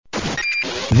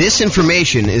This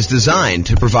information is designed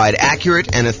to provide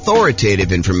accurate and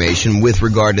authoritative information with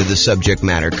regard to the subject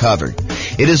matter covered.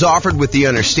 It is offered with the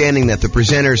understanding that the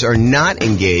presenters are not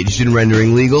engaged in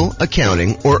rendering legal,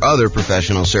 accounting, or other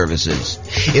professional services.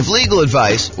 If legal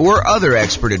advice or other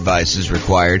expert advice is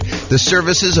required, the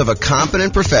services of a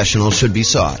competent professional should be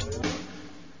sought.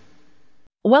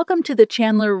 Welcome to the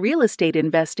Chandler Real Estate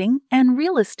Investing and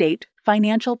Real Estate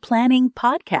Financial Planning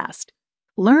Podcast.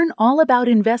 Learn all about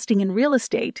investing in real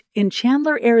estate in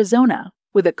Chandler, Arizona,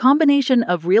 with a combination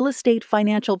of real estate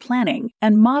financial planning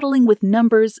and modeling with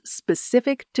numbers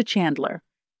specific to Chandler,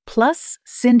 plus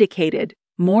syndicated,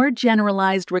 more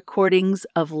generalized recordings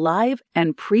of live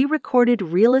and pre-recorded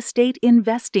real estate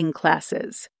investing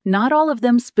classes, not all of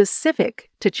them specific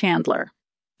to Chandler.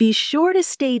 Be sure to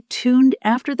stay tuned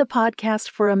after the podcast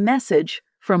for a message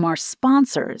from our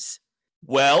sponsors.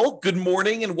 Well, good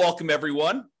morning and welcome,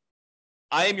 everyone.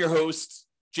 I am your host,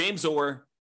 James Orr,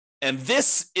 and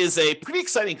this is a pretty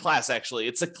exciting class, actually.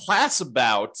 It's a class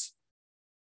about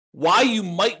why you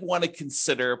might want to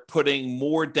consider putting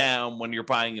more down when you're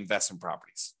buying investment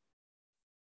properties.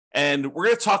 And we're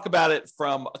going to talk about it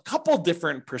from a couple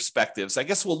different perspectives. I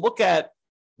guess we'll look at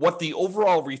what the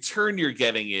overall return you're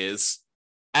getting is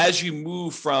as you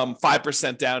move from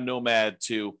 5% down Nomad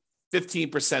to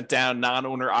 15% down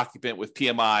non-owner occupant with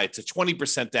PMI to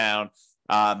 20% down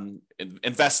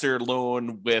investor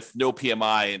loan with no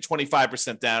PMI and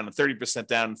 25% down and 30%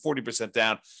 down and 40%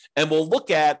 down. And we'll look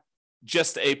at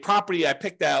just a property I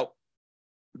picked out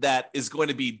that is going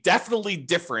to be definitely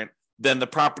different than the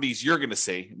properties you're going to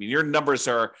see. I mean, your numbers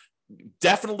are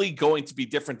definitely going to be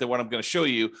different than what I'm going to show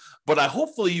you, but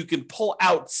hopefully you can pull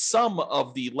out some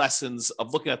of the lessons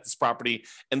of looking at this property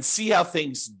and see how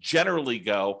things generally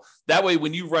go. That way,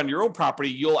 when you run your own property,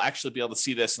 you'll actually be able to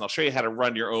see this, and I'll show you how to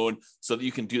run your own so that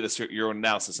you can do this, your own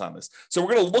analysis on this. So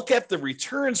we're going to look at the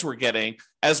returns we're getting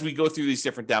as we go through these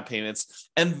different down payments.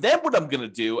 And then what I'm going to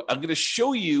do, I'm going to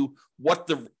show you what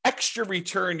the extra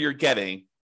return you're getting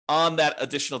on that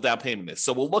additional down payment is.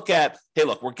 So we'll look at, hey,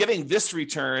 look, we're getting this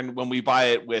return when we buy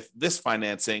it with this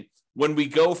financing. When we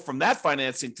go from that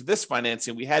financing to this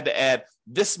financing, we had to add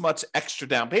this much extra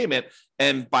down payment.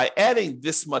 And by adding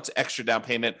this much extra down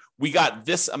payment, we got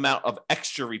this amount of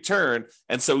extra return.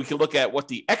 And so we can look at what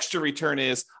the extra return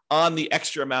is on the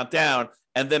extra amount down,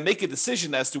 and then make a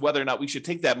decision as to whether or not we should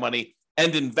take that money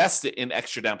and invest it in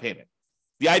extra down payment.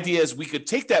 The idea is we could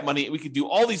take that money and we could do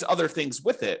all these other things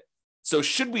with it. So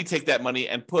should we take that money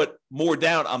and put more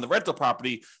down on the rental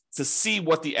property to see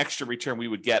what the extra return we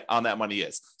would get on that money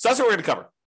is? So that's what we're going to cover.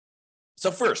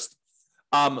 So first,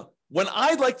 when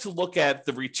I like to look at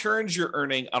the returns you're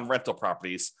earning on rental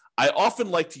properties, I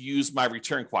often like to use my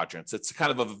return quadrants. It's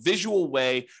kind of a visual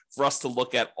way for us to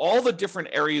look at all the different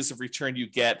areas of return you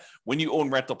get when you own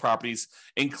rental properties,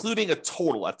 including a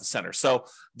total at the center. So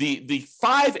the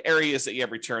 5 areas that you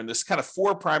have return, there's kind of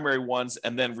 4 primary ones,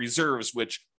 and then reserves,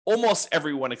 which almost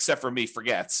everyone except for me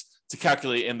forgets to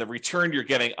calculate in the return you're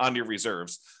getting on your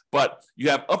reserves. But you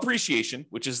have appreciation,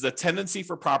 which is the tendency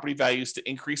for property values to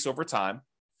increase over time.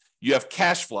 You have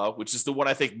cash flow, which is the one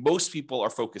I think most people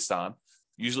are focused on.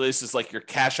 Usually this is like your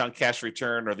cash on cash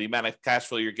return or the amount of cash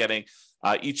flow you're getting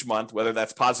each month, whether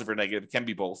that's positive or negative. It can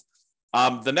be both.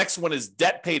 The next one is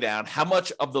debt pay down, how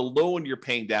much of the loan you're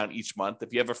paying down each month.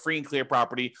 If you have a free and clear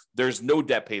property, there's no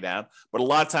debt pay down. But a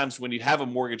lot of times when you have a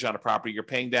mortgage on a property, you're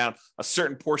paying down a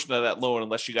certain portion of that loan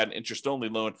unless you got an interest-only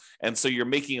loan. And so you're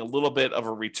making a little bit of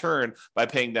a return by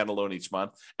paying down a loan each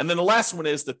month. And then the last one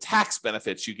is the tax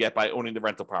benefits you get by owning the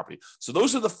rental property. So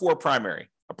those are the 4 primary: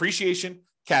 appreciation,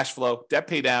 cash flow, debt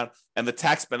pay down, and the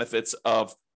tax benefits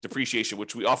of depreciation,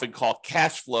 which we often call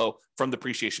cash flow from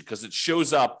depreciation because it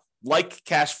shows up like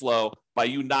cash flow by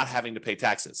you not having to pay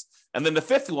taxes. And then the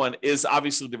 5th one is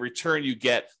obviously the return you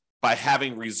get by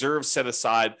having reserves set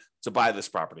aside to buy this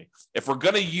property. If we're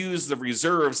going to use the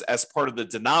reserves as part of the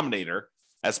denominator,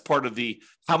 as part of the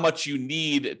how much you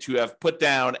need to have put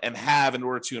down and have in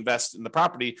order to invest in the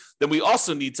property, then we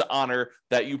also need to honor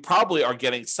that you probably are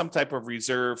getting some type of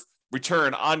reserve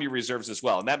return on your reserves as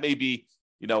well. And that may be,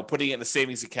 putting it in a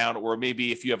savings account, or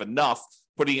maybe if you have enough,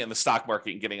 putting it in the stock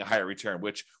market and getting a higher return,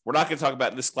 which we're not going to talk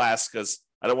about in this class because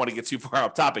I don't want to get too far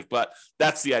off topic, but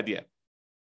that's the idea.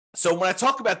 So when I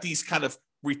talk about these kind of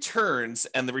returns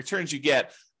and the returns you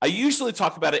get, I usually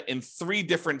talk about it in 3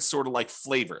 different sort of like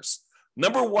flavors.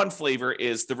 Number 1 flavor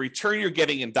is the return you're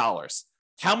getting in dollars.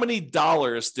 How many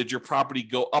dollars did your property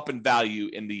go up in value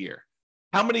in the year?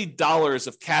 How many dollars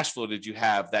of cash flow did you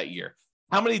have that year?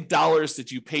 how many dollars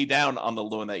did you pay down on the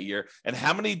loan that year, and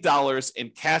how many dollars in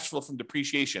cash flow from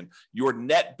depreciation, your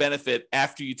net benefit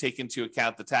after you take into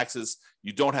account the taxes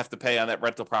you don't have to pay on that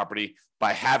rental property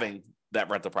by having that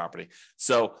rental property.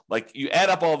 So like you add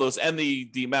up all those and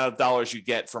the amount of dollars you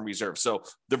get from reserves. So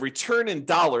the return in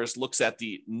dollars looks at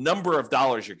the number of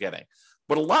dollars you're getting.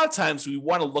 But a lot of times we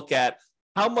want to look at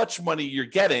how much money you're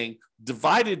getting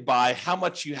divided by how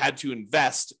much you had to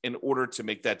invest in order to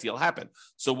make that deal happen.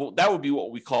 So that would be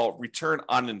what we call return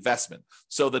on investment.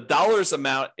 So the dollars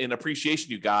amount in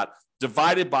appreciation you got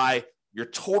divided by your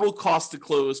total cost to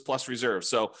close plus reserve.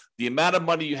 So the amount of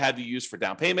money you had to use for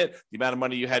down payment, the amount of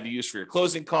money you had to use for your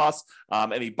closing costs,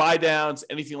 any buy downs,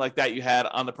 anything like that you had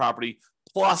on the property,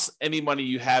 plus any money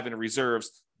you have in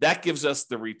reserves, that gives us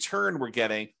the return we're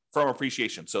getting from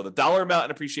appreciation. So the dollar amount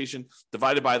in appreciation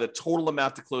divided by the total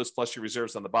amount to close plus your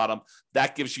reserves on the bottom,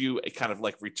 that gives you a kind of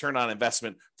like return on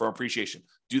investment from appreciation.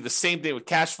 Do the same thing with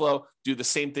cash flow, do the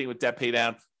same thing with debt pay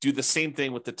down, do the same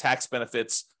thing with the tax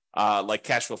benefits like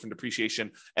cash flow from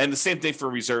depreciation, and the same thing for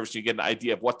reserves. You get an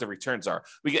idea of what the returns are.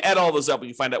 We can add all those up and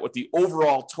you find out what the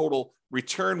overall total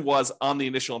return was on the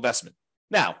initial investment.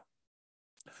 Now,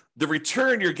 the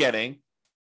return you're getting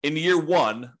in year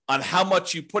one on how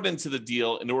much you put into the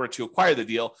deal in order to acquire the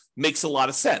deal makes a lot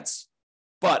of sense.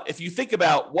 But if you think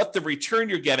about what the return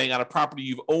you're getting on a property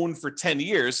you've owned for 10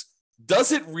 years,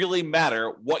 does it really matter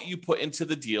what you put into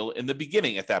the deal in the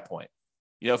beginning at that point?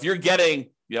 If you're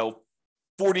getting,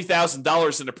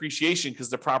 $40,000 in appreciation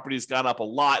because the property has gone up a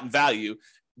lot in value,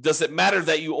 does it matter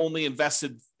that you only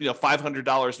invested,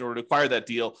 $500 in order to acquire that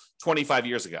deal 25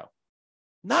 years ago?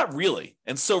 Not really.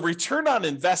 And so return on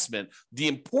investment, the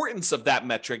importance of that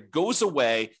metric goes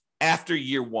away after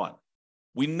year one.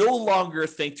 We no longer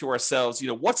think to ourselves,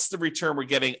 what's the return we're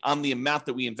getting on the amount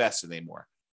that we invested anymore?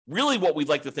 Really what we'd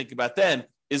like to think about then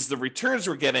is the returns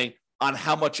we're getting on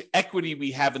how much equity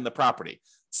we have in the property.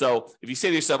 So if you say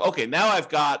to yourself, okay, now I've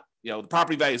got, the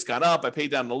property value has gone up, I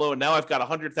paid down the loan, now I've got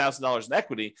 $100,000 in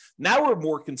equity. Now we're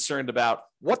more concerned about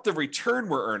what the return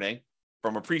we're earning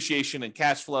from appreciation and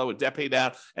cash flow and debt pay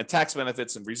down and tax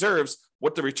benefits and reserves,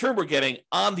 what the return we're getting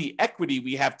on the equity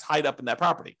we have tied up in that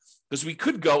property. Because we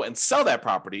could go and sell that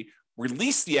property,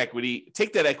 release the equity,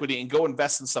 take that equity and go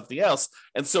invest in something else.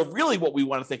 And so really what we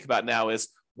want to think about now is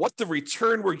what the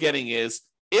return we're getting is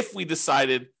if we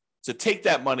decided to take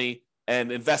that money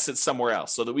and invest it somewhere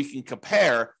else so that we can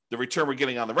compare the return we're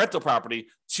getting on the rental property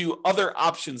to other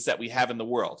options that we have in the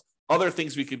world. Other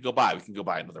things we could go buy. We can go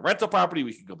buy another rental property.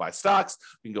 We can go buy stocks.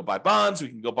 We can go buy bonds. We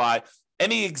can go buy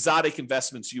any exotic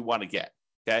investments you want to get.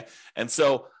 Okay. And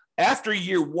so after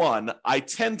year one, I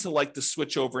tend to like to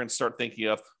switch over and start thinking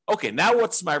of, okay, now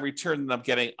what's my return that I'm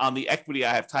getting on the equity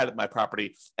I have tied up in my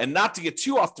property? And not to get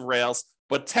too off the rails,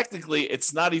 but technically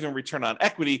it's not even return on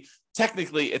equity.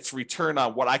 Technically it's return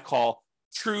on what I call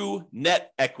true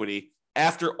net equity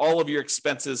after all of your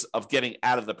expenses of getting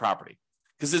out of the property.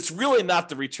 Because it's really not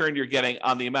the return you're getting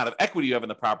on the amount of equity you have in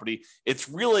the property. It's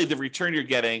really the return you're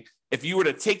getting if you were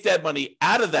to take that money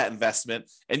out of that investment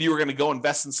and you were going to go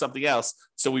invest in something else.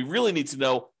 So we really need to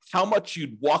know how much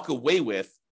you'd walk away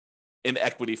with in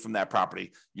equity from that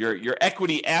property. Your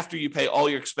equity after you pay all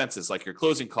your expenses, like your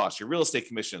closing costs, your real estate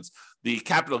commissions, the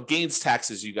capital gains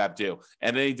taxes you got due,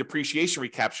 and any depreciation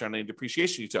recapture on any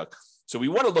depreciation you took. So we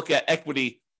want to look at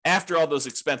equity after all those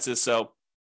expenses. So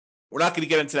we're not going to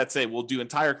get into that today. We'll do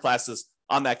entire classes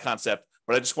on that concept,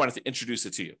 but I just wanted to introduce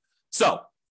it to you. So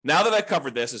now that I've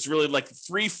covered this, it's really like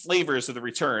three flavors of the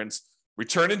returns: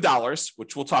 return in dollars,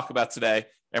 which we'll talk about today,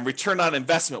 and return on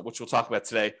investment, which we'll talk about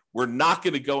today. We're not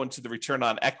going to go into the return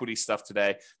on equity stuff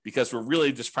today because we're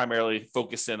really just primarily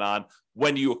focusing on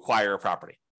when you acquire a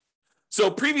property. So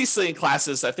previously in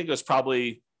classes, I think it was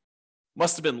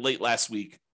must have been late last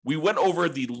week, we went over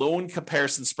the loan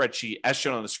comparison spreadsheet as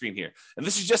shown on the screen here. And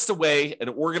this is just an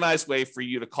organized way for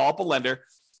you to call up a lender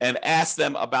and ask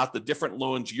them about the different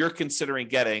loans you're considering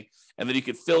getting. And then you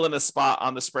could fill in a spot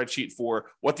on the spreadsheet for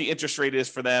what the interest rate is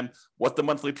for them, what the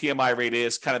monthly PMI rate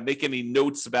is, kind of make any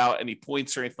notes about any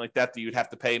points or anything like that that you'd have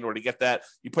to pay in order to get that.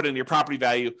 You put in your property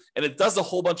value, and it does a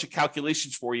whole bunch of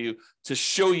calculations for you to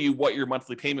show you what your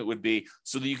monthly payment would be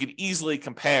so that you can easily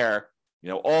compare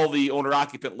all the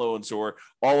owner-occupant loans or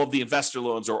all of the investor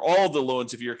loans or all of the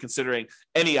loans if you're considering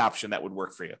any option that would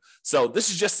work for you. So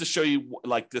this is just to show you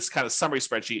like this kind of summary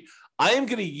spreadsheet. I am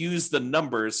going to use the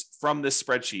numbers from this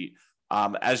spreadsheet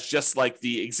as just like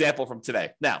the example from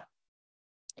today. Now,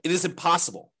 it is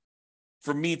impossible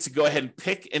for me to go ahead and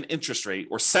pick an interest rate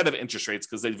or set of interest rates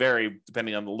because they vary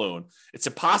depending on the loan. It's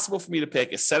impossible for me to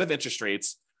pick a set of interest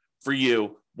rates for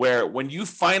you where when you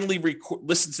finally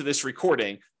listen to this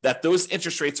recording, that those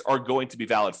interest rates are going to be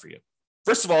valid for you.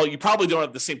 First of all, you probably don't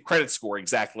have the same credit score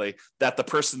exactly that the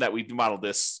person that we modeled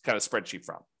this kind of spreadsheet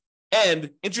from. And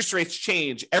interest rates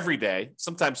change every day,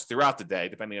 sometimes throughout the day,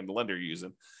 depending on the lender you're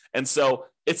using. And so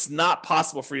it's not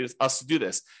possible for us to do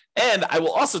this. And I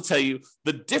will also tell you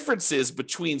the differences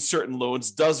between certain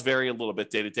loans does vary a little bit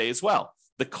day to day as well.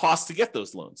 The cost to get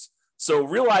those loans. So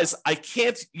realize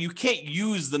you can't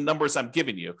use the numbers I'm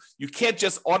giving you. You can't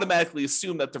just automatically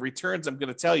assume that the returns I'm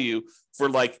going to tell you for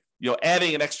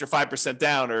adding an extra 5%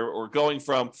 down or going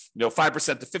from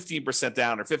 5% to 15%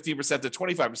 down or 15% to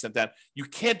 25% down. You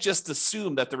can't just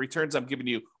assume that the returns I'm giving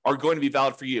you are going to be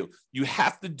valid for you. You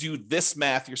have to do this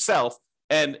math yourself.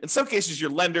 And in some cases, your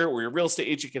lender or your real estate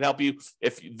agent can help you.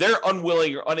 If they're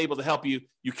unwilling or unable to help you,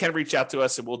 you can reach out to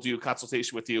us and we'll do a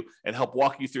consultation with you and help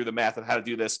walk you through the math on how to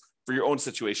do this for your own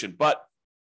situation. But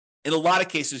in a lot of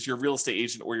cases, your real estate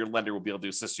agent or your lender will be able to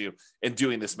assist you in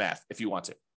doing this math if you want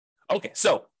to. Okay,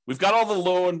 so we've got all the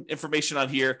loan information on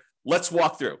here. Let's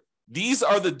walk through. These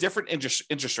are the different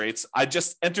interest rates. I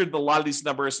just entered a lot of these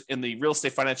numbers in the Real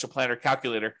Estate Financial Planner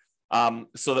calculator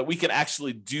so that we can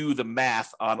actually do the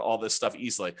math on all this stuff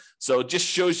easily. So it just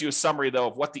shows you a summary, though,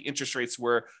 of what the interest rates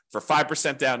were for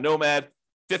 5% down Nomad,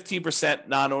 15%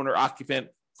 non-owner occupant,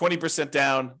 20%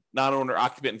 down non-owner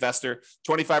occupant investor,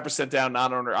 25% down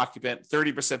non-owner occupant,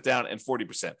 30% down, and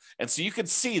 40%. And so you can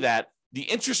see that the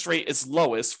interest rate is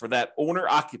lowest for that owner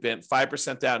occupant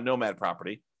 5% down Nomad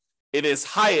property. It is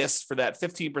highest for that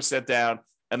 15% down,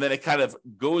 and then it kind of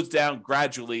goes down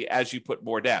gradually as you put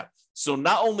more down. So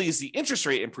not only is the interest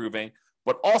rate improving,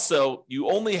 but also you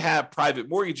only have private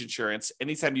mortgage insurance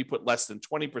anytime you put less than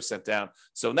 20% down.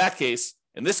 So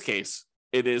in this case,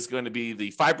 it is going to be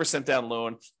the 5% down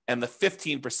loan and the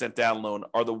 15% down loan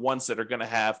are the ones that are going to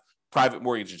have private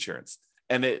mortgage insurance.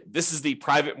 And this is the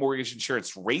private mortgage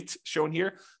insurance rate shown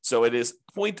here. So it is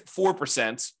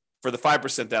 0.4% for the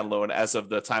 5% down loan as of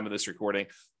the time of this recording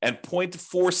and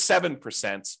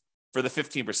 0.47% for the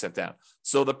 15% down.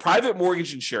 So the private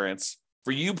mortgage insurance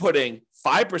for you putting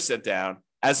 5% down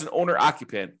as an owner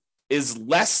occupant is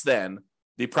less than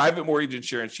the private mortgage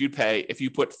insurance you'd pay if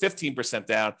you put 15%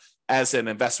 down as an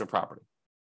investment property.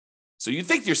 So you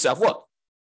think to yourself, look,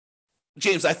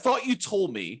 James, I thought you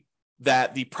told me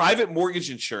that the private mortgage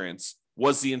insurance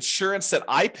was the insurance that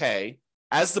I pay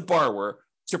as the borrower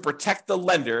to protect the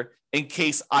lender in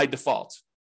case I default.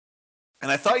 And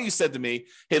I thought you said to me,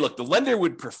 hey, look, the lender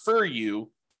would prefer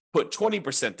you put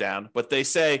 20% down, but they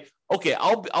say, okay,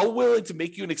 I'll willing to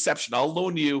make you an exception. I'll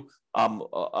loan you,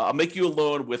 I'll make you a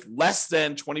loan with less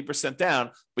than 20% down,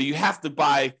 but you have to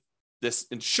buy this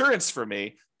insurance for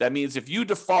me. That means if you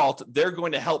default, they're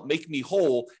going to help make me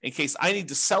whole in case I need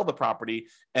to sell the property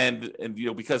and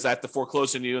because I have to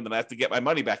foreclose on you and then I have to get my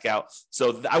money back out.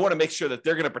 So I want to make sure that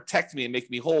they're going to protect me and make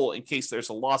me whole in case there's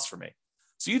a loss for me.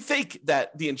 So you think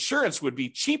that the insurance would be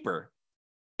cheaper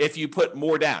if you put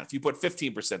more down, if you put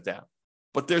 15% down.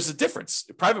 But there's a difference.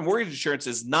 Private mortgage insurance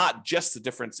is not just the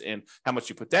difference in how much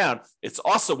you put down. It's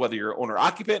also whether you're an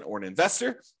owner-occupant or an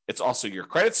investor. It's also your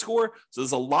credit score. So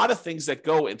there's a lot of things that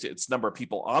go into its number of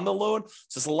people on the loan.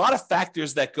 So there's a lot of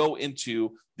factors that go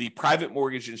into the private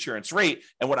mortgage insurance rate.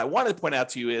 And what I want to point out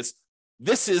to you is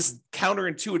this is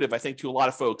counterintuitive, I think, to a lot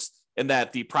of folks in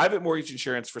that the private mortgage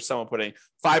insurance for someone putting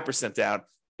 5% down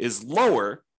is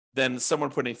lower than someone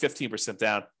putting 15%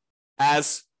 down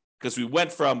because we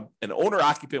went from an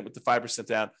owner-occupant with the 5%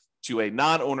 down to a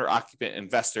non-owner occupant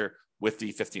investor with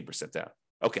the 15% down.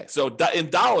 Okay, so in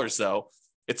dollars, though,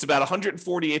 it's about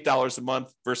 $148 a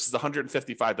month versus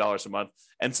 $155 a month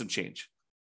and some change.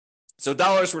 So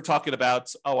dollars, we're talking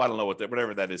about, I don't know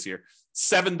whatever that is here,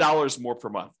 $7 more per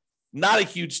month. Not a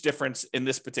huge difference in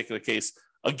this particular case.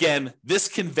 Again, this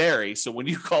can vary. So when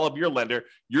you call up your lender,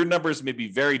 your numbers may be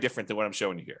very different than what I'm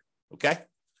showing you here. Okay?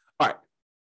 All right.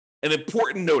 An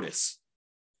important notice.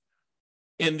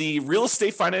 In the Real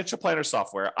Estate Financial Planner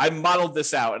software, I modeled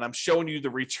this out and I'm showing you the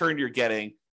return you're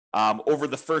getting over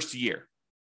the first year.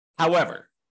 However,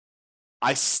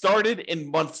 I started in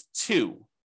month 2.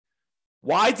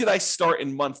 Why did I start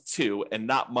in month 2 and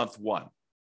not month 1?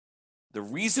 The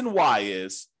reason why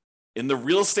is in the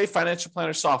Real Estate Financial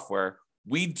Planner software,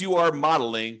 we do our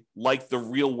modeling like the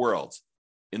real world.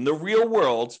 In the real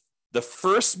world, the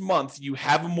first month you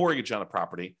have a mortgage on a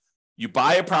property, you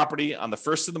buy a property on the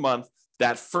first of the month,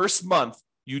 that first month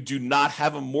you do not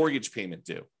have a mortgage payment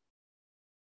due.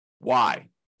 Why?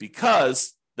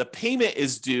 Because the payment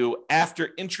is due after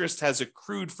interest has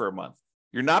accrued for a month.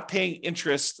 You're not paying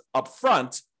interest up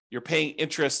front, you're paying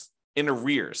interest in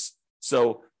arrears.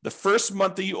 So the first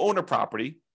month that you own a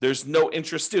property, there's no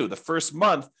interest due. The first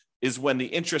month is when the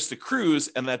interest accrues,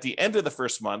 and at the end of the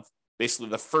first month, basically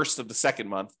the first of the second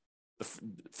month, the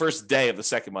first day of the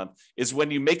second month, is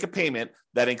when you make a payment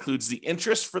that includes the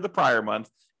interest for the prior month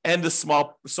and the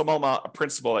small amount of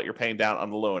principal that you're paying down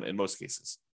on the loan in most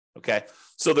cases. Okay,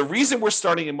 so the reason we're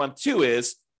starting in month 2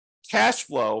 is cash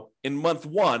flow in month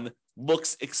 1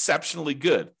 looks exceptionally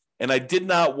good. And I did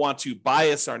not want to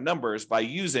bias our numbers by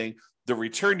using the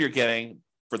return you're getting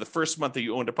for the first month that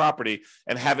you owned a property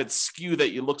and have it skew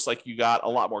that it looks like you got a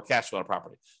lot more cash flow on a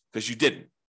property, because you didn't.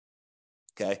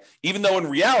 Okay. Even though in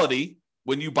reality,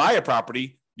 when you buy a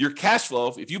property, your cash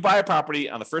flow, if you buy a property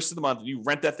on the first of the month and you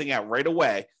rent that thing out right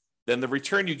away, then the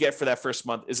return you get for that first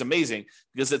month is amazing,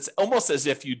 because it's almost as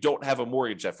if you don't have a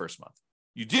mortgage that first month.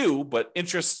 You do, but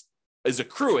interest is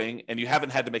accruing and you haven't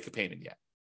had to make a payment yet.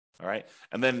 All right.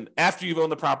 And then after you've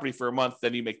owned the property for a month,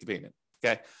 then you make the payment.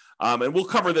 Okay. And we'll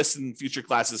cover this in future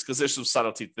classes because there's some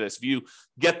subtlety to this. If you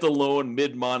get the loan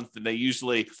mid-month and they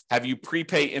usually have you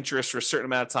prepay interest for a certain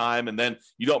amount of time, and then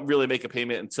you don't really make a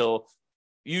payment until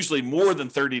usually more than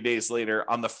 30 days later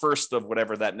on the first of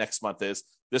whatever that next month is.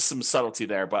 There's some subtlety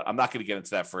there, but I'm not going to get into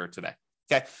that for today.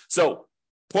 Okay. So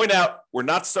point out, we're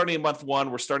not starting in month 1,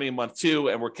 we're starting in month 2,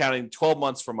 and we're counting 12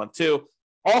 months for month 2.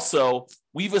 Also,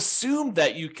 we've assumed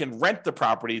that you can rent the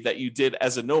property that you did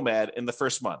as a nomad in the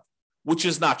first month, which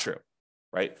is not true,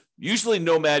 right? Usually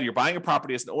nomad, you're buying a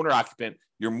property as an owner occupant,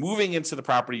 you're moving into the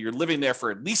property, you're living there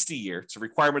for at least a year. It's a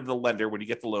requirement of the lender when you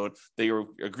get the loan that you're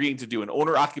agreeing to do an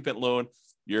owner occupant loan.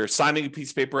 You're signing a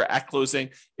piece of paper at closing.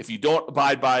 If you don't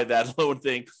abide by that loan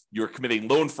thing, you're committing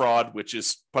loan fraud, which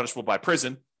is punishable by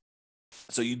prison.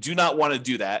 So you do not want to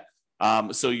do that.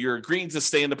 So you're agreeing to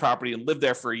stay in the property and live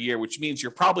there for a year, which means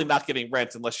you're probably not getting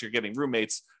rent unless you're getting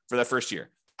roommates for that first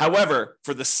year. However,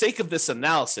 for the sake of this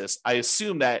analysis, I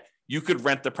assume that you could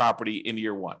rent the property in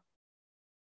year 1.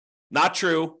 Not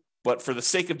true, but for the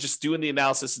sake of just doing the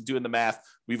analysis and doing the math,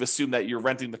 we've assumed that you're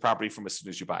renting the property from as soon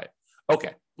as you buy it.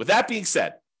 Okay, with that being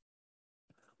said,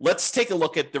 let's take a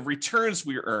look at the returns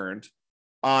we earned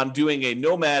on doing a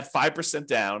nomad 5%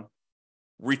 down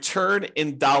return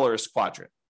in dollars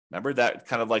quadrant. Remember that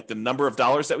kind of like the number of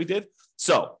dollars that we did?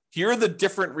 So here are the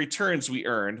different returns we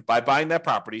earned by buying that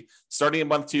property, starting in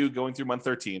month 2, going through month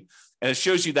 13. And it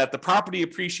shows you that the property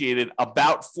appreciated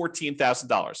about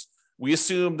 $14,000. We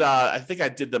assumed, I think I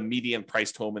did the median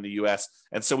priced home in the US.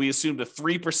 And so we assumed a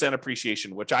 3%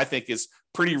 appreciation, which I think is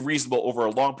pretty reasonable over a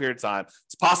long period of time.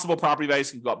 It's possible property values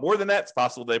can go up more than that. It's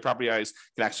possible that property values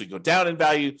can actually go down in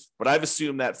value. But I've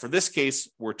assumed that for this case,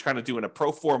 we're trying to do in a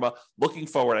pro forma looking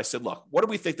forward. I said, look, what do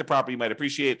we think the property might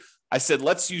appreciate? I said,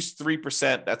 let's use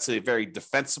 3%. That's a very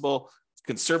defensible,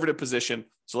 conservative position.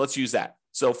 So let's use that.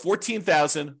 So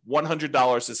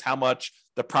 $14,100 is how much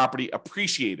the property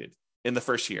appreciated in the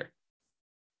first year.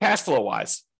 Cash flow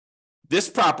wise, this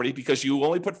property, because you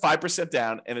only put 5%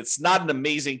 down and it's not an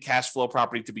amazing cash flow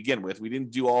property to begin with. We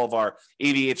didn't do all of our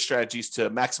 88 strategies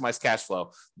to maximize cash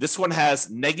flow. This one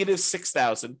has negative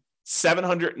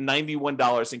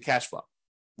 $6,791 in cash flow.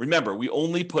 Remember, we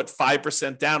only put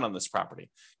 5% down on this property.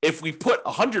 If we put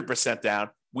 100% down,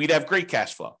 we'd have great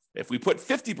cash flow. If we put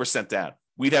 50% down,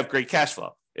 we'd have great cash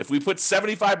flow. If we put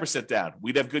 75% down,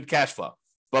 we'd have good cash flow.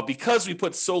 But because we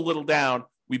put so little down,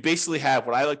 we basically have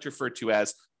what I like to refer to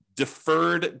as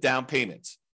deferred down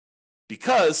payments,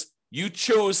 because you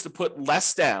chose to put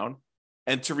less down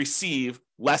and to receive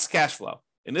less cash flow.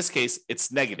 In this case,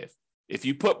 it's negative. If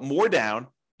you put more down,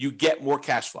 you get more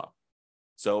cash flow.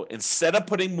 So instead of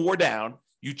putting more down,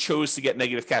 you chose to get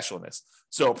negative cash flow in this.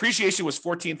 So appreciation was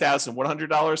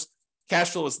 $14,100.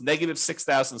 Cash flow was negative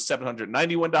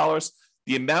 $6,791.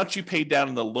 The amount you paid down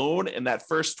in the loan in that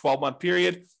first 12-month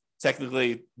period,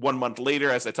 technically 1 month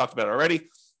later, as I talked about already,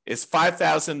 is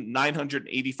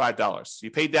 $5,985. So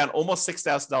you paid down almost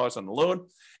 $6,000 on the loan,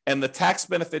 and the tax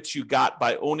benefits you got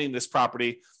by owning this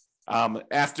property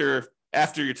after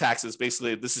your taxes,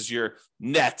 basically this is your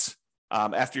net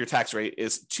after your tax rate,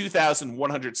 is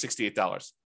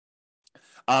 $2,168.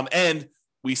 And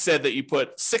we said that you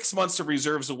put 6 months of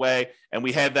reserves away, and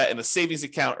we had that in a savings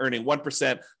account earning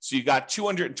 1%. So you got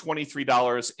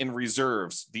 $223 in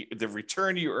reserves, the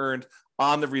return you earned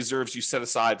on the reserves you set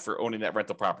aside for owning that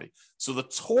rental property. So the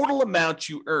total amount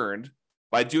you earned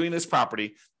by doing this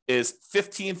property is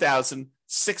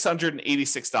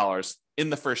 $15,686 in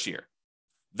the first year.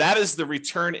 That is the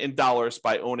return in dollars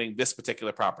by owning this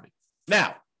particular property.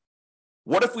 Now,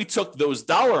 what if we took those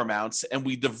dollar amounts and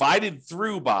we divided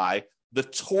through by the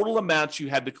total amount you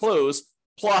had to close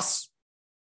plus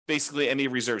basically any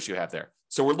reserves you have there?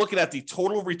 So we're looking at the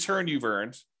total return you've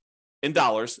earned in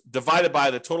dollars divided by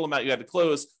the total amount you had to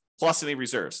close plus any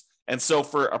reserves. And so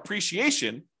for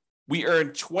appreciation, we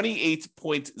earned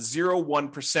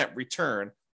 28.01%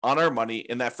 return on our money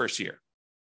in that first year.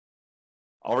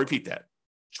 I'll repeat that.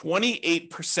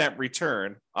 28%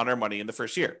 return on our money in the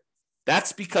first year.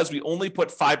 That's because we only put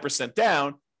 5%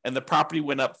 down and the property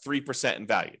went up 3% in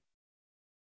value.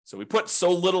 So we put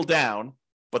so little down,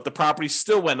 but the property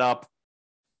still went up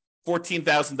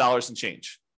 $14,000 and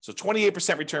change. So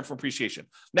 28% return from appreciation.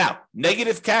 Now,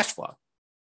 negative cash flow.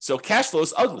 So cash flow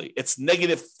is ugly. It's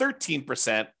negative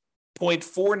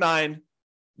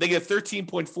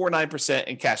 13.49%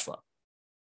 in cash flow.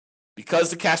 Because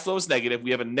the cash flow is negative,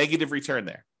 we have a negative return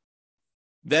there.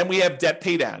 Then we have debt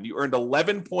pay down. You earned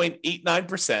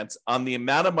 11.89% on the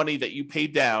amount of money that you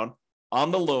paid down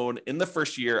on the loan in the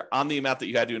first year on the amount that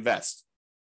you had to invest.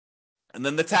 And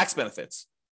then the tax benefits.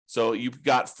 So you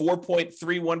got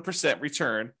 4.31%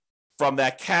 return from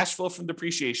that cash flow from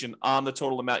depreciation on the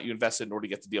total amount you invested in order to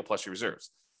get the deal plus your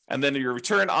reserves. And then your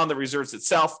return on the reserves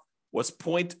itself was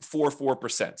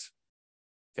 0.44%.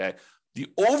 Okay. The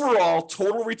overall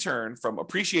total return from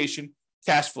appreciation,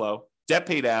 cash flow, debt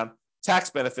pay down, tax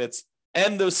benefits,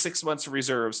 and those 6 months of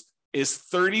reserves is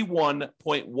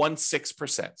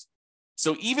 31.16%.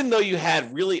 So even though you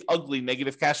had really ugly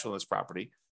negative cash flow in this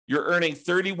property, you're earning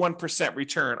 31%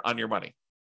 return on your money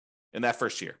in that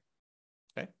first year.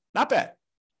 Okay, not bad.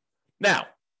 Now,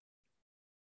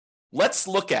 let's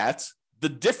look at the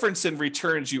difference in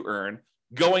returns you earn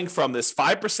going from this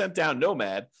 5% down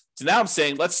nomad to now I'm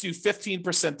saying, let's do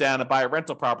 15% down and buy a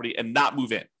rental property and not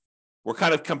move in. We're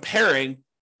kind of comparing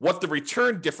what the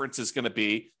return difference is going to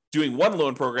be doing one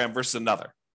loan program versus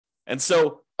another. And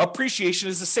so appreciation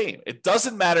is the same. It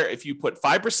doesn't matter if you put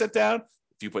 5% down,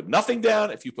 if you put nothing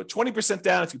down, if you put 20%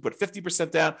 down, if you put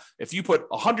 50% down, if you put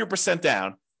 100%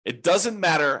 down, it doesn't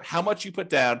matter how much you put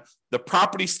down. The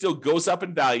property still goes up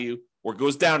in value or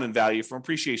goes down in value from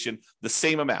appreciation the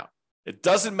same amount. It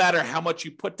doesn't matter how much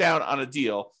you put down on a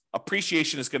deal.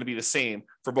 Appreciation is going to be the same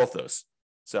for both those.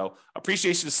 So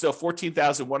appreciation is still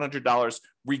 $14,100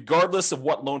 regardless of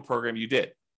what loan program you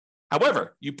did.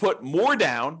 However, you put more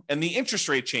down and the interest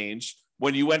rate changed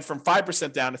when you went from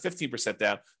 5% down to 15%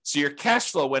 down. So your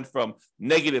cash flow went from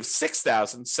negative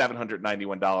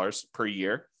 $6,791 per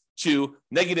year to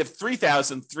negative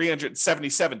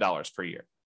 $3,377 per year.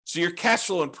 So your cash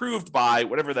flow improved by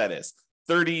whatever that is,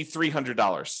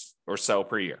 $3,300 or so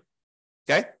per year.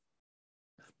 Okay.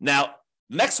 Now,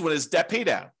 next one is debt pay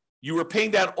down. You were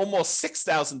paying down almost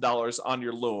 $6,000 on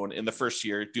your loan in the first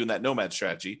year doing that nomad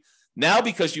strategy. Now,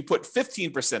 because you put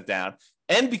 15% down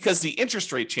and because the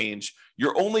interest rate changed,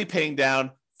 you're only paying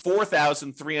down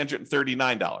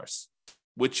 $4,339,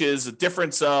 which is a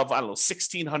difference of,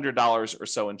 $1,600 or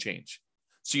so in change.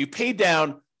 So you paid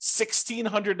down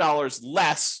 $1,600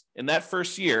 less in that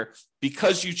first year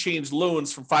because you changed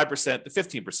loans from 5% to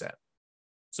 15%.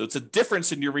 So it's a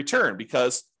difference in your return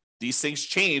because these things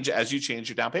change as you change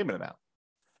your down payment amount.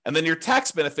 And then your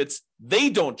tax benefits, they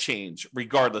don't change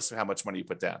regardless of how much money you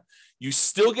put down. You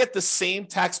still get the same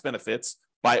tax benefits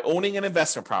by owning an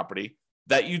investment property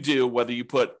that you do, whether you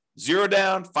put 0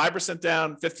 down, 5%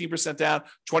 down, 15% down,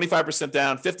 25%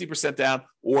 down, 50% down,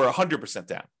 or 100%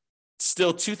 down. It's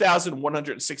still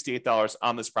 $2,168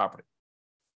 on this property.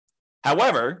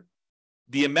 However,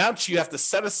 the amount you have to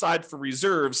set aside for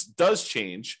reserves does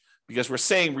change because we're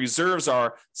saying reserves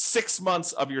are 6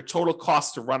 months of your total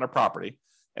cost to run a property.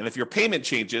 And if your payment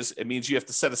changes, it means you have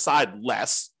to set aside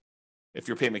less if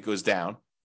your payment goes down.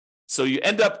 So you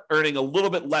end up earning a little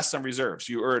bit less on reserves.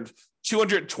 You earned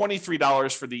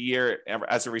 $223 for the year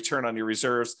as a return on your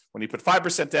reserves when you put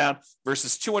 5% down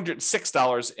versus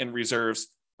 $206 in reserves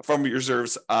from your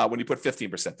reserves when you put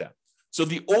 15% down. So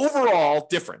the overall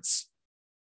difference,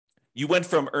 you went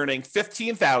from earning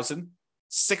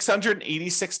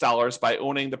 $15,686 by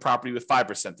owning the property with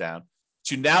 5% down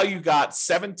to now you got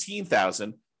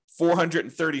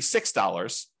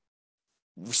 $17,436.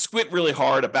 Squint really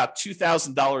hard, about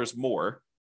 $2,000 more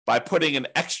by putting an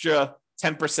extra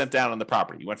 10% down on the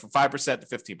property. You went from 5% to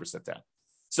 15% down.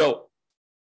 So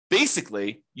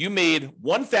basically, you made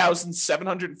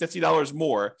 $1,750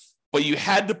 more, but you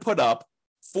had to put up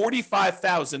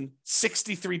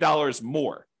 $45,063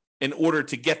 more in order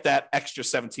to get that extra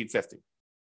 $1,750.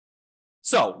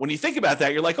 So when you think about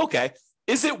that, you're like, okay,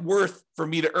 is it worth for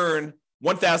me to earn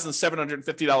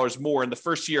 $1,750 more in the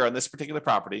first year on this particular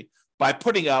property by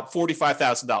putting up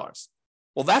 $45,000?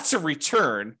 Well, that's a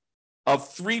return of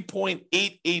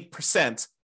 3.88%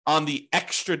 on the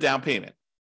extra down payment.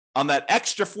 On that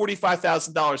extra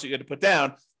 $45,000 that you had to put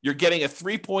down, you're getting a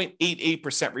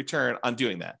 3.88% return on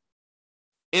doing that.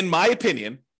 In my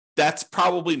opinion, that's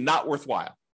probably not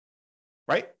worthwhile,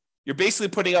 right? You're basically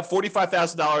putting up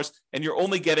 $45,000 and you're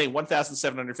only getting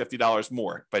 $1,750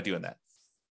 more by doing that.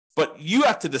 But you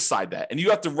have to decide that, and you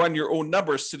have to run your own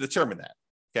numbers to determine that.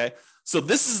 Okay. So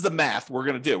this is the math we're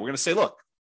going to do. We're going to say, look,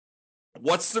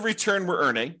 what's the return we're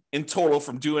earning in total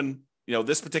from doing,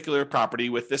 this particular property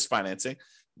with this financing?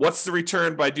 What's the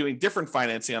return by doing different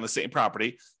financing on the same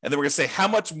property? And then we're going to say, how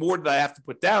much more did I have to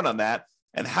put down on that?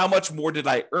 And how much more did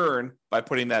I earn by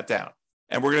putting that down?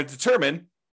 And we're going to determine,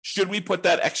 should we put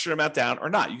that extra amount down or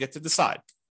not? You get to decide.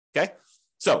 Okay.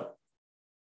 So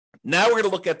now we're going to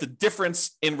look at the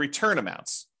difference in return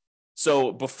amounts.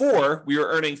 So before, we were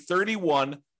earning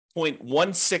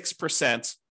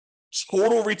 31.16%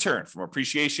 total return from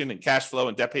appreciation and cash flow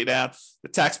and debt pay down, the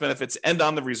tax benefits, and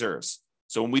on the reserves.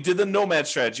 So when we did the Nomad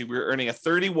strategy, we were earning a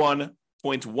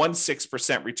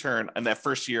 31.16% return on that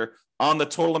first year on the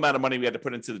total amount of money we had to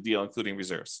put into the deal, including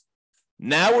reserves.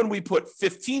 Now, when we put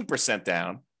 15%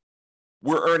 down,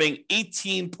 we're earning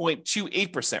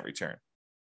 18.28% return.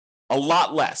 A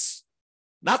lot less.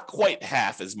 Not quite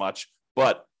half as much,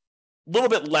 but a little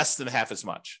bit less than half as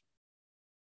much.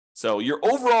 So your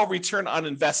overall return on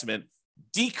investment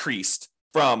decreased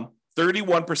from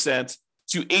 31%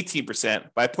 to 18%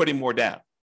 by putting more down.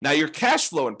 Now your cash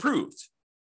flow improved,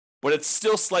 but it's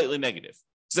still slightly negative.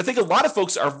 Because I think a lot of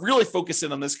folks are really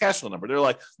focusing on this cash flow number. They're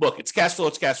like, look, it's cash flow,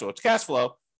 it's cash flow, it's cash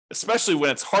flow, especially when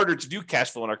it's harder to do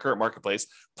cash flow in our current marketplace.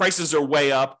 Prices are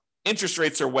way up, interest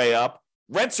rates are way up,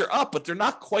 rents are up, but they're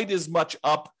not quite as much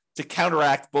up to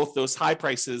counteract both those high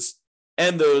prices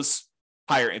and those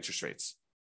higher interest rates.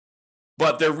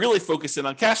 But they're really focusing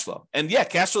on cash flow. And yeah,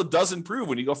 cash flow does improve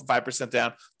when you go from 5%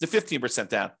 down to 15%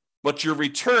 down, but your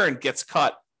return gets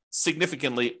cut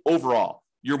significantly overall.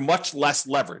 You're much less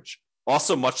leverage,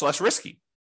 also much less risky.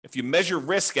 If you measure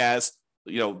risk as,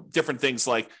 different things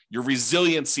like your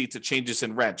resiliency to changes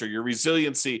in rent, or your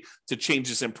resiliency to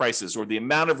changes in prices, or the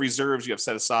amount of reserves you have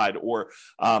set aside, or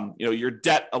your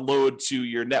debt load to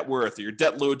your net worth, or your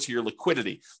debt load to your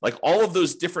liquidity, like all of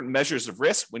those different measures of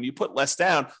risk, when you put less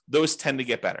down, those tend to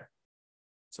get better.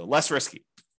 So less risky.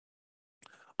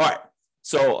 All right.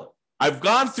 So I've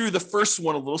gone through the first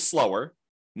one a little slower.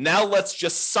 Now let's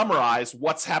just summarize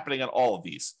what's happening on all of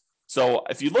these. So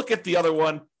if you look at the other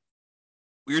one,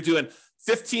 we were doing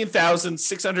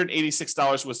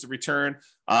 $15,686 was the return.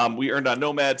 We earned on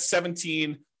Nomad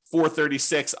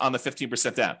 $17,436 on the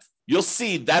 15% down. You'll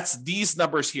see that's these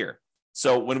numbers here.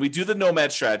 So when we do the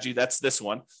Nomad strategy, that's this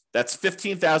one. That's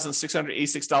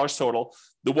 $15,686 total.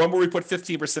 The one where we put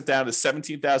 15% down is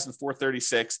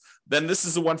 $17,436. Then this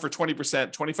is the one for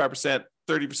 20%, 25%,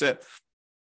 30%,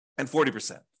 and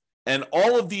 40%. And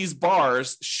all of these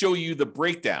bars show you the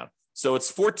breakdown. So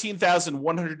it's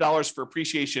 $14,100 for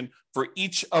appreciation for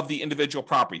each of the individual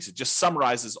properties. It just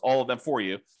summarizes all of them for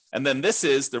you. And then this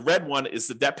is, the red one is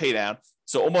the debt pay down.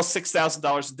 So almost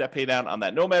 $6,000 in debt pay down on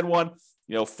that Nomad one,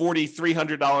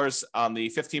 $4,300 on the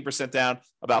 15% down,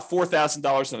 about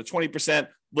 $4,000 on the 20%, a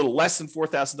little less than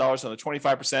 $4,000 on the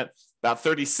 25%, about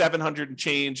 $3,700 and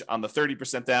change on the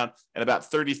 30% down, and about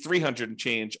 $3,300 and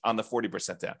change on the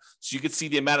 40% down. So you can see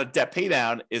the amount of debt pay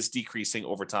down is decreasing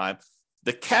over time.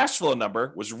 The cash flow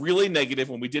number was really negative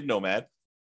when we did Nomad,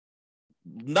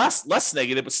 less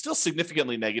negative, but still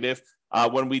significantly negative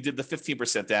when we did the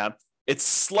 15% down. It's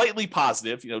slightly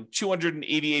positive,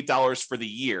 $288 for the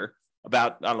year,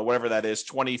 about, I don't know, whatever that is,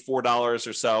 $24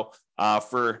 or so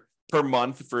per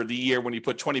month for the year when you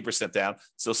put 20% down.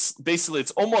 So basically it's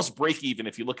almost break even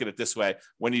if you look at it this way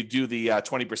when you do the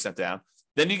 20% down.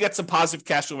 Then you get some positive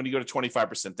cash flow when you go to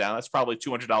 25% down. That's probably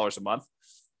 $200 a month.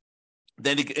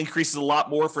 Then it increases a lot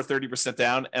more for 30%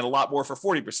 down and a lot more for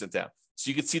 40% down. So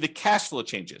you can see the cash flow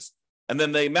changes. And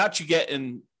then the amount you get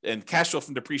in cash flow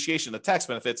from depreciation, the tax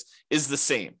benefits, is the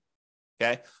same.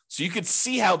 Okay. So you can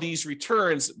see how these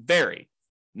returns vary.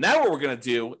 Now what we're going to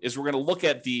do is we're going to look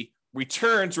at the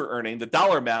returns we're earning, the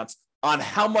dollar amounts, on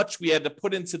how much we had to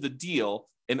put into the deal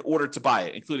in order to buy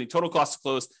it, including total cost to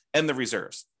close and the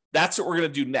reserves. That's what we're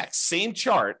going to do next. Same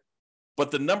chart,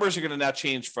 but the numbers are going to now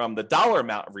change from the dollar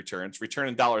amount of returns, return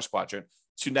in dollars quadrant,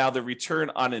 to now the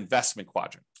return on investment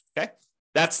quadrant. Okay,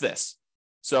 that's this.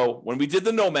 So when we did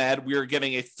the Nomad, we were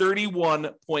getting a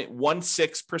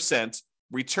 31.16%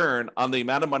 return on the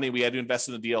amount of money we had to invest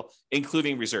in the deal,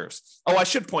 including reserves. Oh, I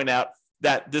should point out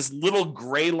that this little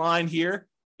gray line here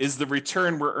is the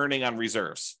return we're earning on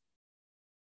reserves.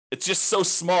 It's just so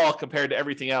small compared to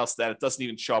everything else that it doesn't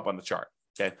even show up on the chart.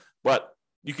 Okay, but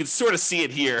you can sort of see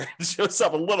it here. It shows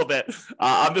up a little bit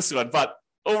on this one, but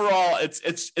overall,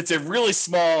 it's a really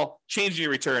small change in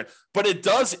your return, but it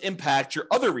does impact your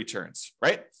other returns,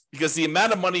 right? Because the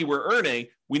amount of money we're earning,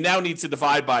 we now need to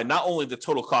divide by not only the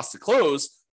total cost to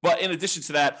close, But in addition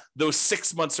to that, those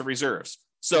 6 months of reserves.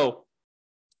 So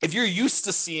if you're used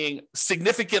to seeing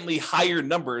significantly higher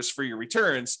numbers for your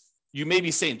returns, you may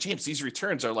be saying, James, these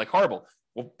returns are like horrible.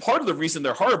 Well, part of the reason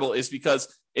they're horrible is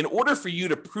because in order for you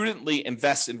to prudently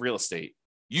invest in real estate,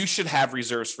 you should have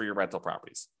reserves for your rental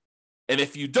properties. And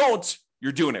if you don't,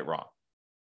 you're doing it wrong.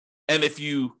 And if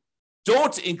you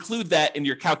don't include that in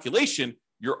your calculation,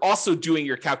 you're also doing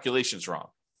your calculations wrong.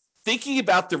 Thinking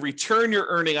about the return you're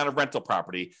earning on a rental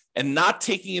property and not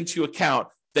taking into account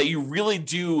that you really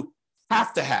do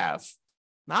have to have,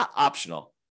 not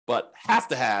optional, but have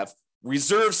to have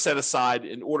reserves set aside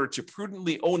in order to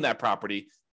prudently own that property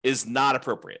is not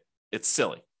appropriate. It's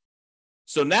silly.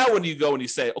 So now when you go and you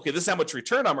say, okay, this is how much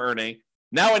return I'm earning,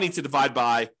 now I need to divide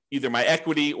by either my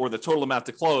equity or the total amount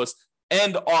to close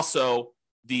and also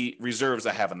the reserves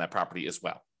I have on that property as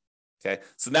well. Okay,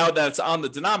 so now that it's on the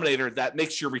denominator, that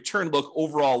makes your return look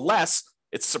overall less.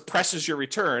 It suppresses your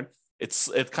return.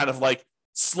 It kind of like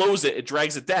slows it. It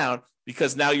drags it down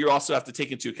because now you also have to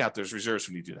take into account those reserves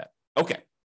when you do that. Okay,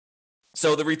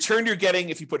 so the return you're getting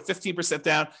if you put 15%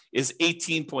 down is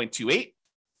 18.28.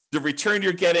 The return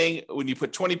you're getting when you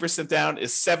put 20% down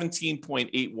is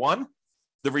 17.81.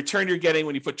 The return you're getting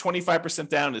when you put 25%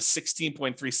 down is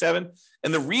 16.37.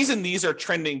 And the reason these are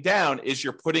trending down is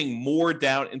you're putting more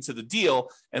down into the deal.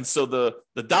 And so the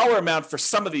dollar amount for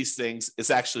some of these things is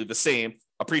actually the same,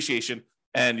 appreciation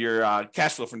and your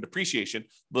cash flow from depreciation.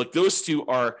 Look, those two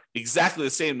are exactly the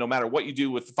same no matter what you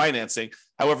do with the financing.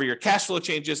 However, your cash flow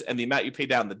changes and the amount you pay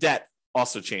down the debt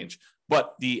also change.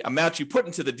 But the amount you put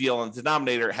into the deal on the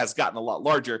denominator has gotten a lot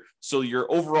larger. So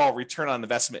your overall return on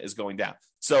investment is going down.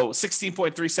 So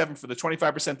 16.37 for the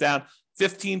 25% down,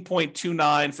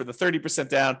 15.29 for the 30%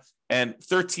 down, and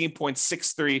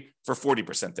 13.63 for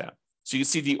 40% down. So you can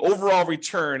see the overall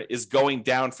return is going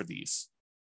down for these.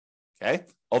 Okay.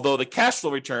 Although the cash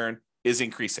flow return is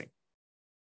increasing.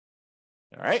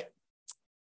 All right.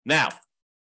 Now,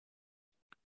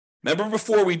 remember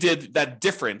before we did that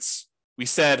difference, we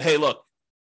said, hey, look,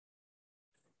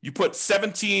 you put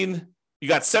you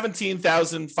got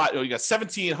 $1,750,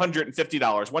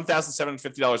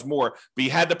 $1,750 more, but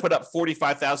you had to put up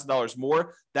 $45,000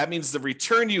 more. That means the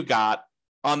return you got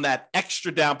on that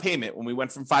extra down payment when we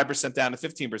went from 5% down to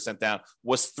 15% down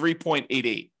was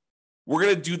 3.88. We're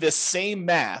going to do this same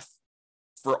math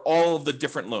for all of the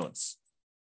different loans.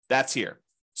 That's here.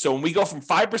 So when we go from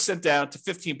 5% down to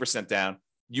 15% down,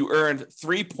 you earned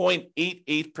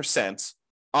 3.88%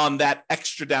 on that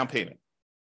extra down payment.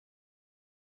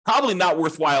 Probably not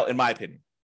worthwhile in my opinion.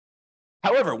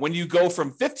 However, when you go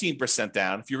from 15%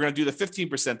 down, if you're going to do the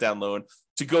 15% down loan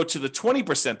to go to the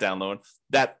 20% down loan,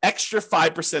 that extra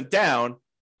 5% down,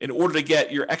 in order to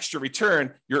get your extra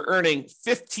return, you're earning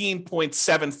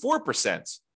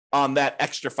 15.74% on that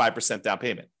extra 5% down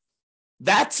payment.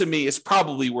 That to me is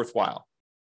probably worthwhile.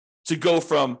 To come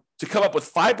up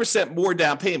with 5% more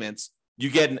down payments, you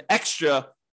get an extra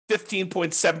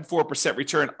 15.74%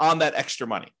 return on that extra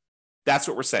money. That's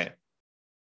what we're saying.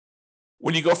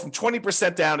 When you go from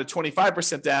 20% down to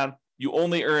 25% down, you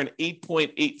only earn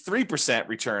 8.83%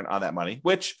 return on that money,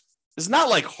 which is not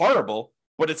like horrible,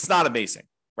 but it's not amazing,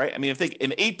 right? I mean, I think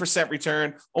an 8%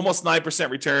 return, almost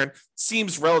 9% return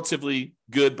seems relatively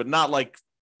good, but not like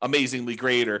amazingly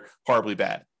great or horribly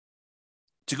bad.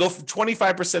 To go from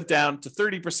 25% down to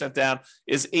 30% down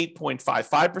is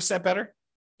 8.55% better.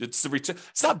 It's the return.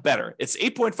 It's not better. It's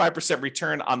 8.5%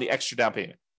 return on the extra down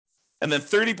payment. And then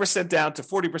 30% down to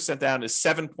 40% down is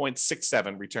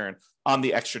 7.67 return on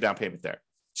the extra down payment there.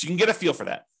 So you can get a feel for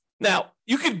that. Now,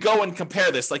 you could go and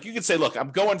compare this. Like you could say, look, I'm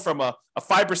going from a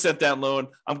 5% down loan.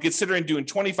 I'm considering doing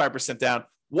 25% down.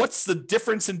 What's the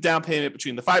difference in down payment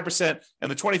between the 5%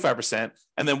 and the 25%?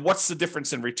 And then what's the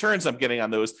difference in returns I'm getting on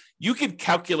those? You could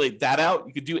calculate that out.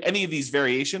 You could do any of these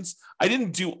variations. I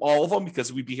didn't do all of them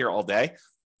because we'd be here all day,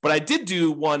 but I did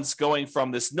do ones going from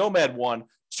this Nomad one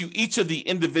to each of the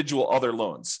individual other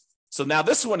loans. So now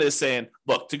this one is saying,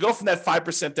 look, to go from that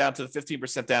 5% down to the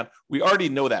 15% down, we already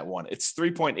know that one. It's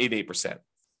 3.88%.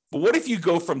 But what if you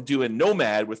go from doing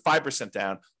Nomad with 5%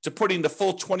 down to putting the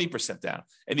full 20% down?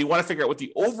 And you want to figure out what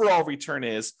the overall return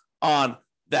is on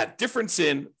that difference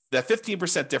in that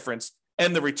 15% difference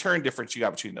and the return difference you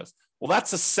got between those. Well,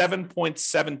 that's a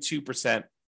 7.72%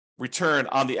 return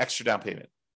on the extra down payment.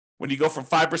 When you go from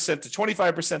 5% to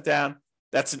 25% down,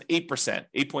 that's an 8%,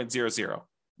 8.00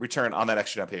 return on that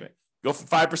extra down payment. Go from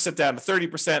 5% down to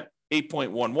 30%,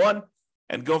 8.11,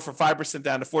 and go from 5%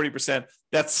 down to 40%,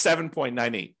 that's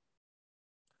 7.98.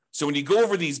 So when you go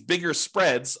over these bigger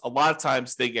spreads, a lot of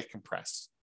times they get compressed,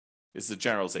 is the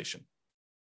generalization.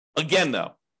 Again,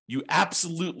 though, you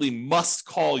absolutely must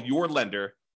call your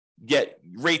lender get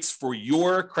rates for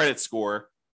your credit score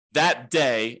that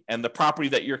day and the property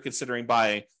that you're considering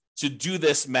buying to do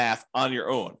this math on your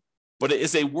own. But it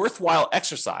is a worthwhile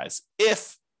exercise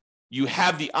if you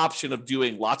have the option of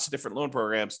doing lots of different loan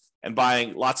programs and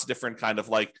buying lots of different kind of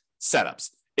like setups.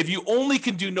 If you only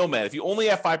can do Nomad, if you only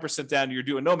have 5% down, you're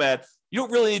doing Nomad, you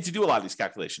don't really need to do a lot of these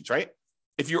calculations, right?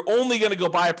 If you're only going to go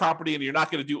buy a property and you're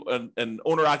not going to do an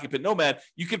owner-occupant Nomad,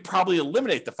 you could probably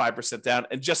eliminate the 5% down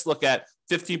and just look at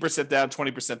 15% down,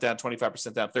 20% down,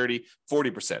 25% down, 30,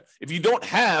 40%. If you don't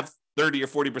have 30 or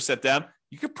 40% down,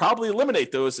 you could probably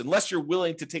eliminate those unless you're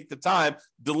willing to take the time,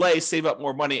 delay, save up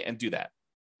more money, and do that,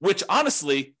 which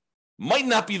honestly might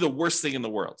not be the worst thing in the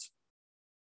world.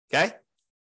 Okay?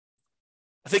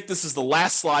 I think this is the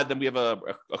last slide, then we have a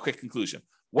quick conclusion.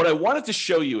 What I wanted to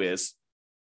show you is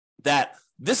that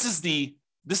this is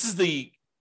the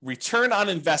return on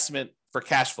investment for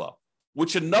cash flow,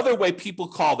 which another way people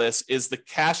call this is the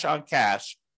cash on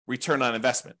cash return on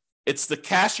investment. It's the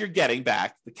cash you're getting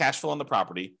back, the cash flow on the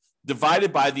property,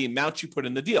 divided by the amount you put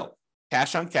in the deal.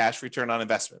 Cash on cash return on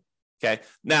investment. Okay.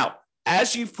 Now,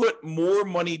 as you put more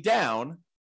money down,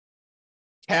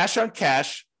 cash on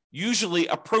cash usually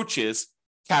approaches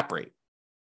cap rate.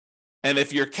 And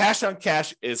if your cash on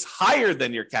cash is higher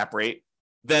than your cap rate,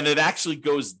 then it actually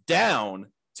goes down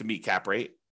to meet cap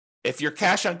rate. If your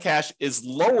cash on cash is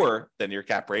lower than your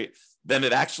cap rate, then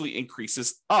it actually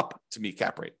increases up to meet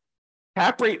cap rate.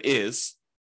 Cap rate is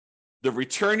the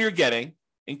return you're getting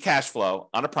in cash flow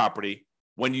on a property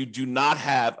when you do not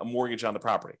have a mortgage on the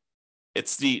property.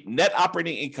 It's the net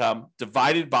operating income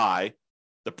divided by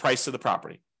the price of the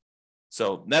property.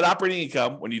 So net operating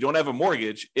income, when you don't have a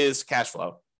mortgage, is cash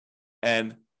flow.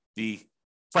 And the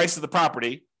price of the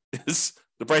property is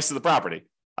the price of the property.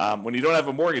 When you don't have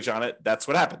a mortgage on it, that's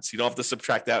what happens. You don't have to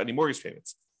subtract out any mortgage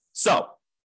payments. So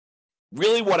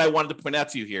really what I wanted to point out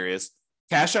to you here is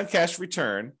cash on cash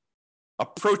return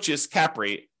approaches cap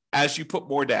rate as you put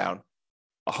more down.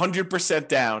 100%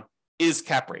 down is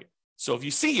cap rate. So if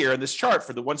you see here in this chart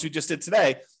for the ones we just did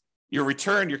today, your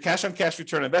return, your cash on cash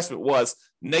return on investment was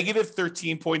negative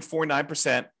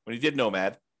 13.49% when you did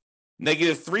Nomad,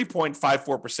 negative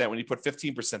 3.54% when you put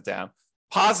 15% down,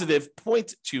 positive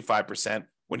 0.25%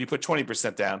 when you put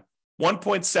 20% down,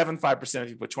 1.75% if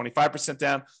you put 25%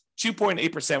 down,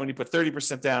 2.8% when you put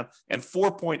 30% down, and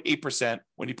 4.8%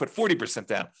 when you put 40%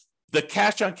 down. The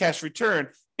cash on cash return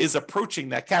is approaching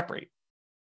that cap rate.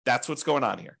 That's what's going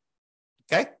on here.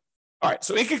 Okay? All right.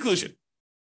 So in conclusion,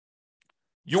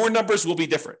 your numbers will be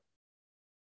different.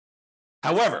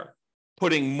 However,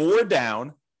 putting more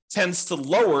down tends to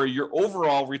lower your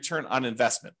overall return on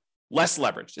investment. Less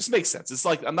leverage. This makes sense. It's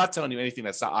like, I'm not telling you anything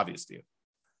that's not obvious to you.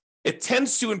 It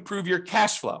tends to improve your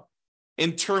cash flow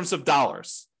in terms of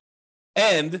dollars.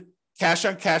 And cash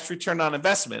on cash return on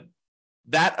investment,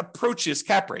 that approaches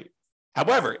cap rate.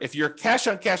 However, if your cash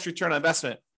on cash return on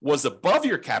investment was above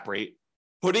your cap rate,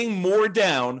 putting more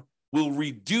down will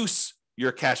reduce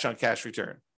your cash on cash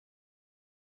return.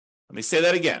 Let me say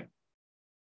that again.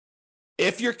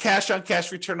 If your cash on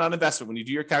cash return on investment, when you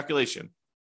do your calculation,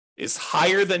 is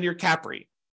higher than your cap rate,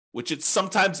 which it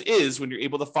sometimes is when you're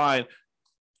able to find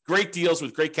great deals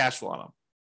with great cash flow on them.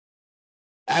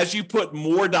 As you put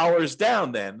more dollars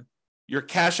down, then your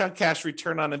cash on cash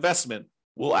return on investment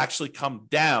will actually come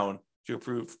down to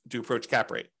approach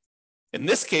cap rate. In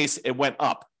this case, it went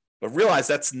up, but realize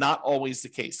that's not always the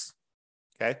case.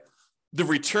 Okay. The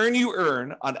return you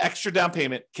earn on extra down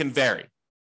payment can vary.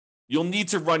 You'll need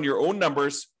to run your own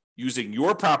numbers using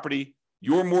your property,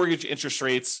 your mortgage interest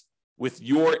rates with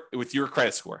your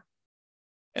credit score.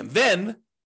 And then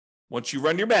once you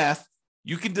run your math,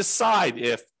 you can decide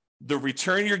if the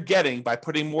return you're getting by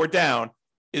putting more down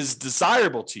is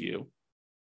desirable to you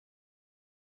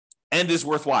and is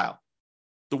worthwhile.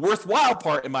 The worthwhile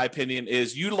part, in my opinion,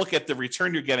 is you look at the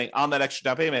return you're getting on that extra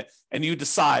down payment and you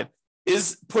decide,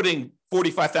 is putting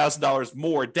 $45,000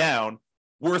 more down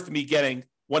worth me getting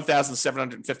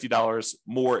 $1,750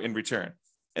 more in return?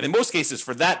 And in most cases,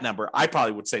 for that number, I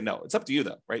probably would say no. It's up to you,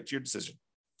 though, right? It's your decision.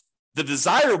 The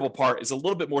desirable part is a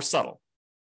little bit more subtle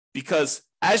because,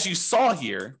 as you saw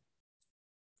here,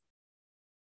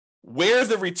 where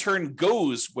the return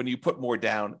goes when you put more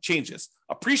down changes.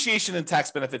 Appreciation and tax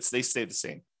benefits, they stay the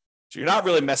same. So you're not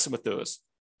really messing with those.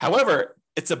 However,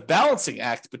 it's a balancing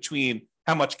act between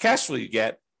how much cash flow you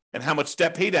get and how much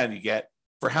debt pay down you get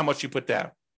for how much you put down.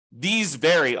 These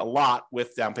vary a lot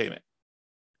with down payment.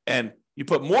 And you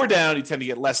put more down, you tend to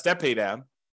get less debt pay down,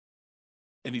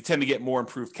 and you tend to get more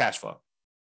improved cash flow.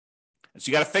 And so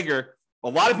you got to figure, a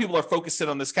lot of people are focusing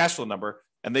on this cash flow number.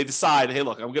 and they decide, hey,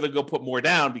 look, I'm going to go put more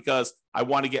down because I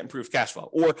want to get improved cash flow,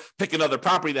 or pick another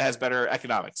property that has better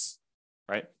economics,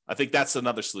 right? I think that's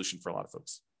another solution for a lot of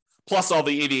folks. Plus all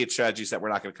the 88 strategies that we're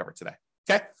not going to cover today.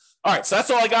 Okay. All right. So that's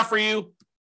all I got for you.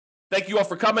 Thank you all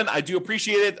for coming. I do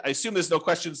appreciate it. I assume there's no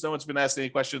questions. No one's been asking any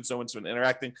questions. No one's been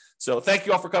interacting. So thank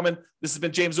you all for coming. This has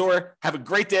been James Orr. Have a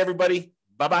great day, everybody.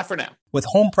 Bye-bye for now. With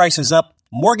home prices up,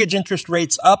 mortgage interest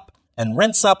rates up, and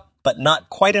rents up, but not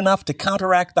quite enough to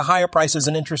counteract the higher prices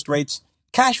and interest rates,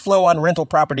 cash flow on rental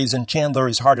properties in Chandler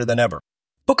is harder than ever.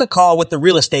 Book a call with the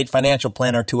Real Estate Financial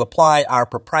Planner to apply our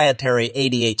proprietary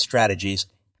 88 strategies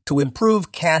to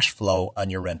improve cash flow on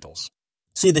your rentals.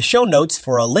 See the show notes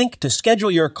for a link to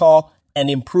schedule your call and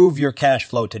improve your cash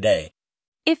flow today.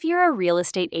 If you're a real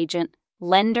estate agent,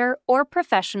 lender, or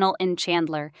professional in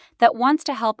Chandler that wants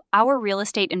to help our real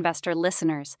estate investor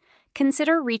listeners,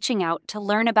 consider reaching out to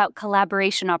learn about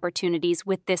collaboration opportunities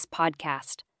with this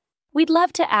podcast. We'd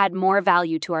love to add more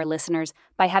value to our listeners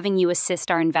by having you assist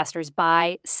our investors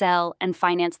buy, sell, and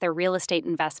finance their real estate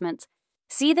investments.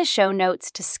 See the show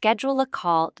notes to schedule a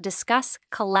call to discuss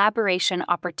collaboration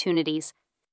opportunities.